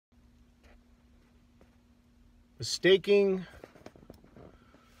Mistaking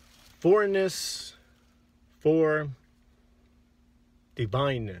foreignness for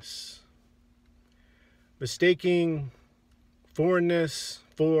divineness. Mistaking foreignness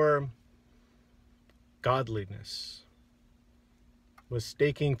for godliness.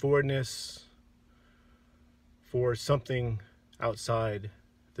 Mistaking foreignness for something outside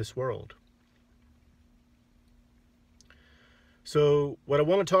this world. So what I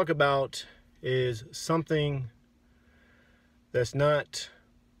want to talk about is something that's not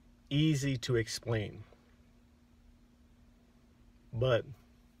easy to explain, but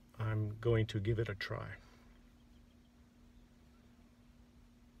I'm going to give it a try.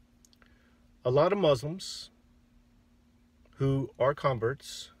 A lot of Muslims who are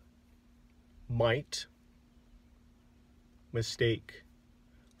converts might mistake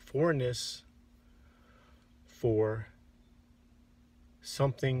foreignness for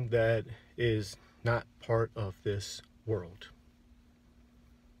something that is not part of this world.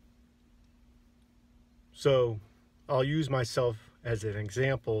 So I'll use myself as an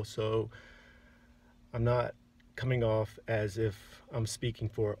example, so I'm not coming off as if I'm speaking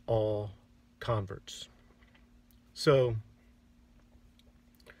for all converts. So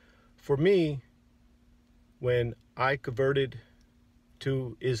for me, when I converted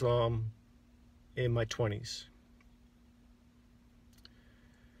to Islam in my 20s,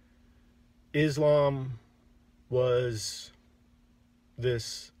 Islam was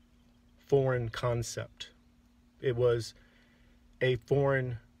this foreign concept. It was a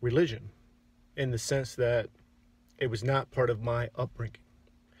foreign religion in the sense that it was not part of my upbringing.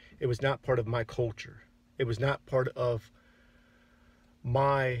 It was not part of my culture. It was not part of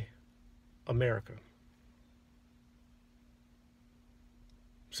my America.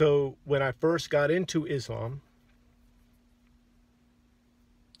 So when I first got into Islam,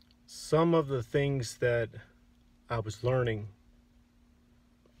 some of the things that I was learning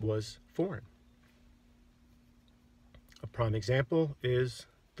was foreign. A prime example is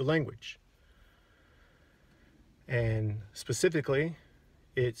the language. And specifically,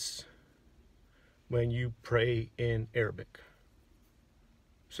 it's when you pray in Arabic.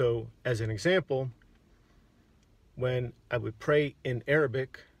 So as an example, when I would pray in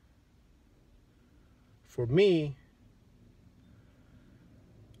Arabic, for me,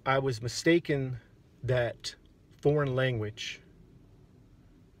 I was mistaken that foreign language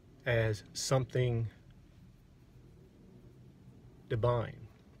as something divine,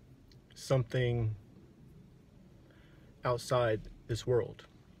 something outside this world.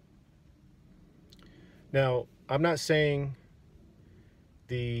 Now, I'm not saying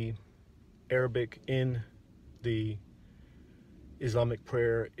the Arabic in the Islamic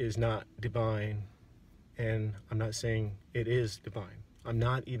prayer is not divine, and I'm not saying it is divine. I'm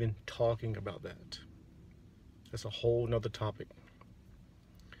not even talking about that. That's a whole nother topic.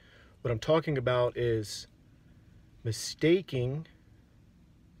 What I'm talking about is mistaking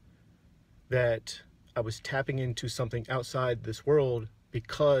that I was tapping into something outside this world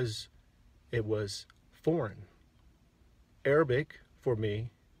because it was foreign. Arabic, for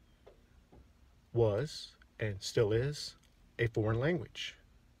me, was, and still is, a foreign language.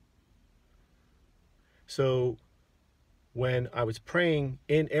 So when I was praying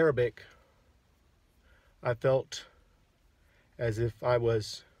in Arabic, I felt as if I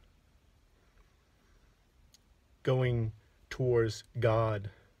was going towards God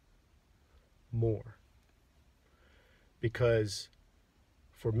more. Because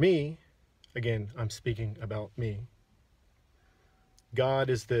for me, again, I'm speaking about me, God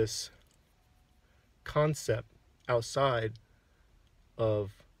is this concept outside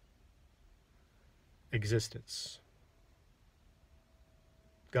of existence.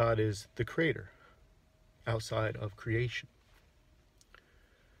 God is the creator outside of creation.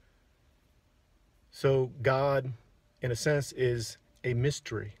 So God, in a sense, is a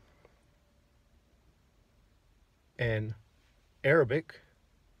mystery. And Arabic,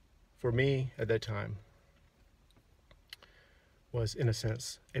 for me at that time, was, in a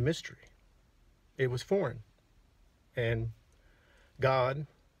sense, a mystery. It was foreign. And God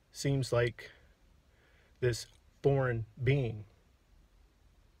seems like this foreign being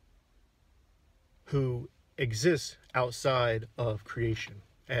who exists outside of creation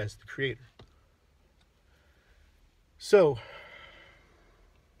as the creator. So,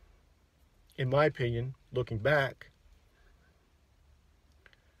 in my opinion, looking back,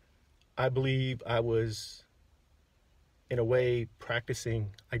 I believe I was, in a way,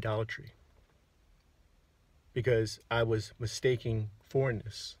 practicing idolatry because I was mistaking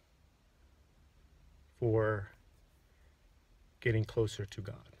foreignness for getting closer to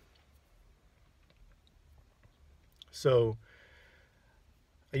God. So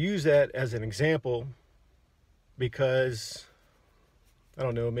I use that as an example because, I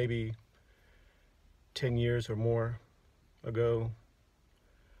don't know, maybe 10 years or more ago,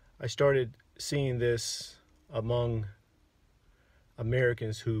 I started seeing this among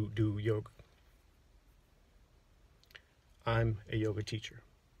Americans who do yoga. I'm a yoga teacher.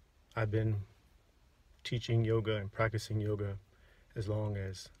 I've been teaching yoga and practicing yoga as long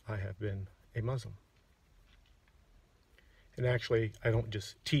as I have been a Muslim. And actually, I don't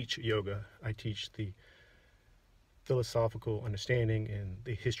just teach yoga, I teach the philosophical understanding and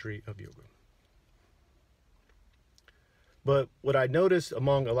the history of yoga. But what I noticed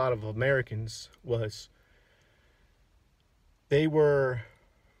among a lot of Americans was they were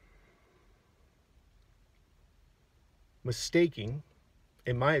mistaking,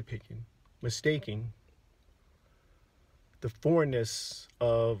 in my opinion, mistaking the foreignness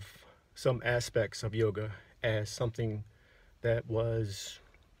of some aspects of yoga as something that was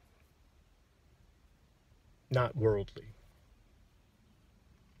not worldly,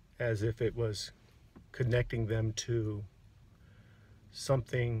 as if it was connecting them to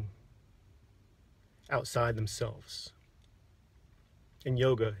something outside themselves. And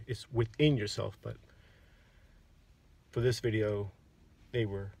yoga is within yourself, but for this video, they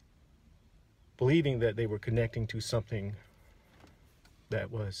were believing that they were connecting to something that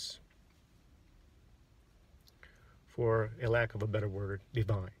was, for a lack of a better word,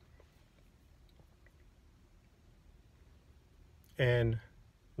 divine. And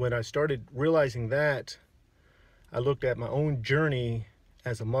when I started realizing that, I looked at my own journey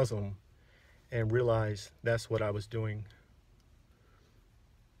as a Muslim and realized that's what I was doing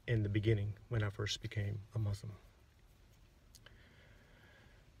in the beginning when I first became a Muslim.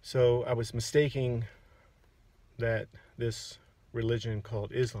 So I was mistaking that this religion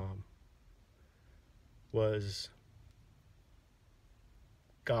called Islam was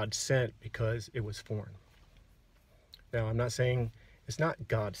God sent because it was foreign. Now, I'm not saying it's not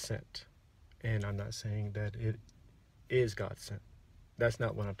God sent, and I'm not saying that it is God sent. That's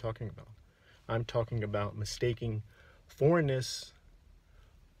not what I'm talking about. I'm talking about mistaking foreignness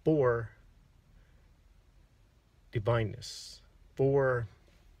for divineness, for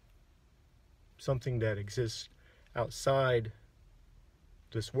something that exists outside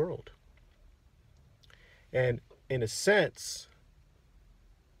this world. And in a sense,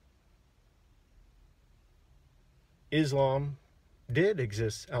 Islam did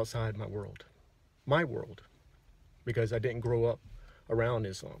exist outside my world, because I didn't grow up around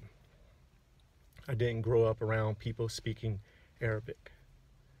Islam. I didn't grow up around people speaking Arabic.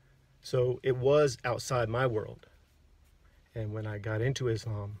 So it was outside my world. And when I got into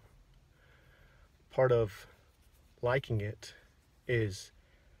Islam, part of liking it is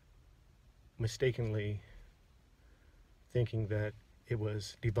mistakenly thinking that it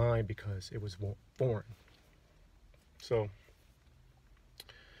was divine because it was foreign. So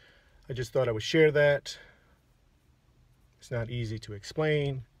I just thought I would share that. It's not easy to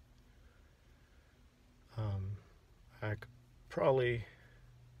explain. I could probably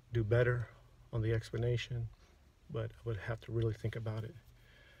do better on the explanation, but I would have to really think about it.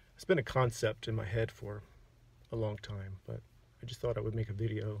 It's been a concept in my head for a long time, but I just thought I would make a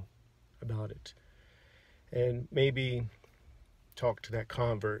video about it and maybe talk to that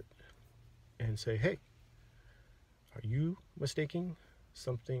convert and say, hey, are you mistaking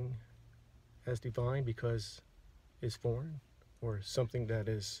something as divine because it's foreign, or something that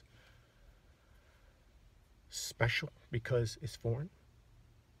is special because it's foreign?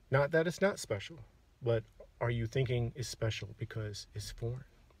 Not that it's not special, but are you thinking it's special because it's foreign?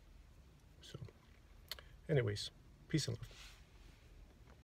 So anyways, peace and love.